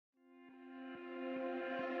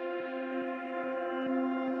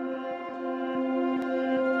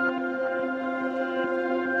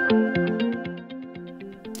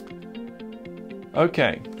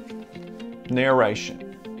Okay, narration.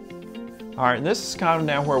 All right, and this is kind of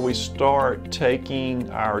now where we start taking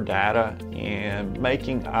our data and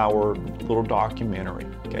making our little documentary.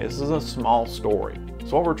 Okay, this is a small story.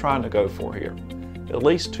 It's what we're trying to go for here. At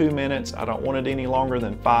least 2 minutes. I don't want it any longer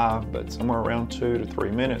than 5, but somewhere around 2 to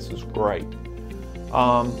 3 minutes is great.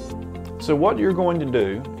 So what you're going to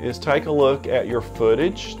do is take a look at your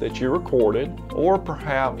footage that you recorded, or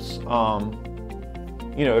perhaps,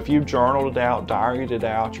 you know, if you journaled it out, diaried it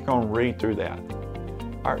out, you're going to read through that.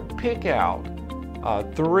 All right, pick out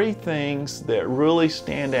 3 things that really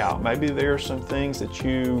stand out. Maybe there are some things that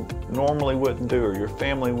you normally wouldn't do or your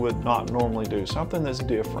family would not normally do. Something that's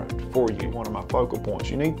different for you. One of my focal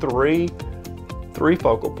points. You need three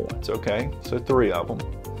focal points, okay? So 3 of them.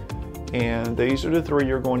 And these are the 3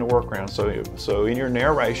 you're going to work around. So in your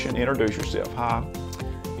narration, introduce yourself. Hi,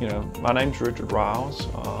 you know, my name's Richard Riles.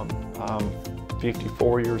 I'm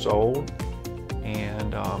 54 years old,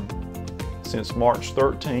 and since March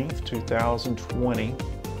 13th, 2020,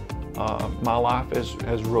 my life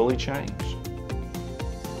has really changed.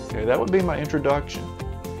 Okay, that would be my introduction.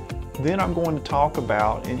 Then I'm going to talk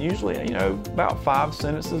about, and usually, you know, about 5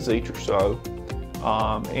 sentences each or so.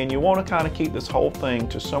 And you want to kind of keep this whole thing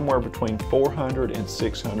to somewhere between 400 and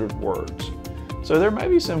 600 words. So there may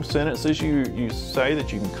be some sentences you say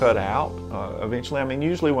that you can cut out eventually. I mean,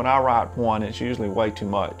 usually when I write one, it's usually way too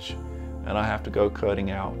much, and I have to go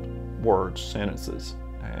cutting out words, sentences,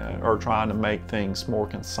 or trying to make things more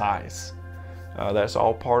concise. That's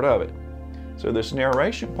all part of it. So this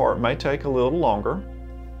narration part may take a little longer,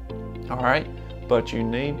 all right, but you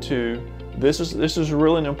need to. This is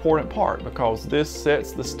really an important part, because this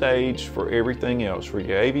sets the stage for everything else, for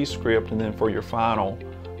your AV script, and then for your final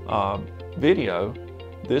video.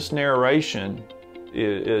 This narration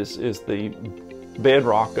is the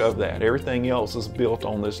bedrock of that. Everything else is built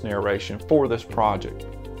on this narration for this project.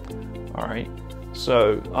 All right.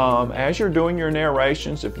 So as you're doing your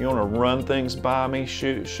narrations, if you want to run things by me,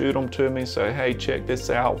 shoot them to me. Say, hey, check this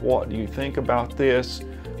out. What do you think about this?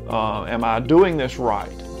 Am I doing this right?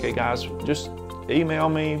 Okay, guys, just email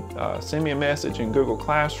me, send me a message in Google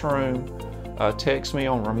Classroom, text me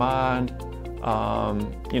on Remind.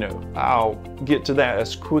 You know, I'll get to that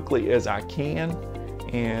as quickly as I can,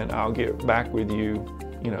 and I'll get back with you,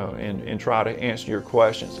 you know, and try to answer your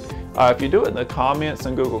questions. If you do it in the comments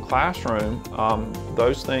in Google Classroom,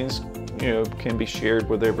 those things, you know, can be shared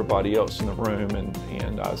with everybody else in the room,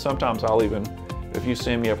 and sometimes I'll even, if you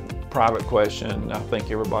send me a private question, I think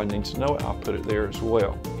everybody needs to know it, I'll put it there as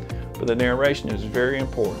well. But the narration is very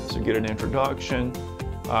important. So get an introduction,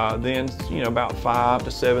 then, you know, about 5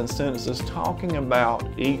 to 7 sentences talking about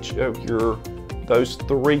each of those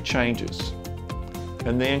 3 changes.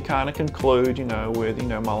 And then kind of conclude, you know, with, you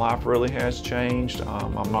know, my life really has changed.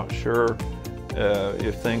 I'm not sure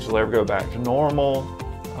if things will ever go back to normal.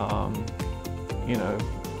 You know,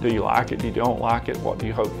 do you like it? Do you don't like it? What do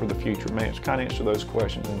you hope for the future? Kind of answer those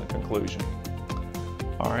questions in the conclusion.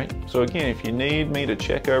 All right. So again, if you need me to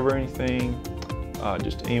check over anything,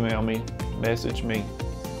 just email me, message me,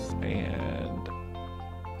 and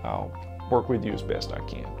I'll work with you as best I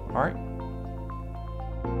can. All right.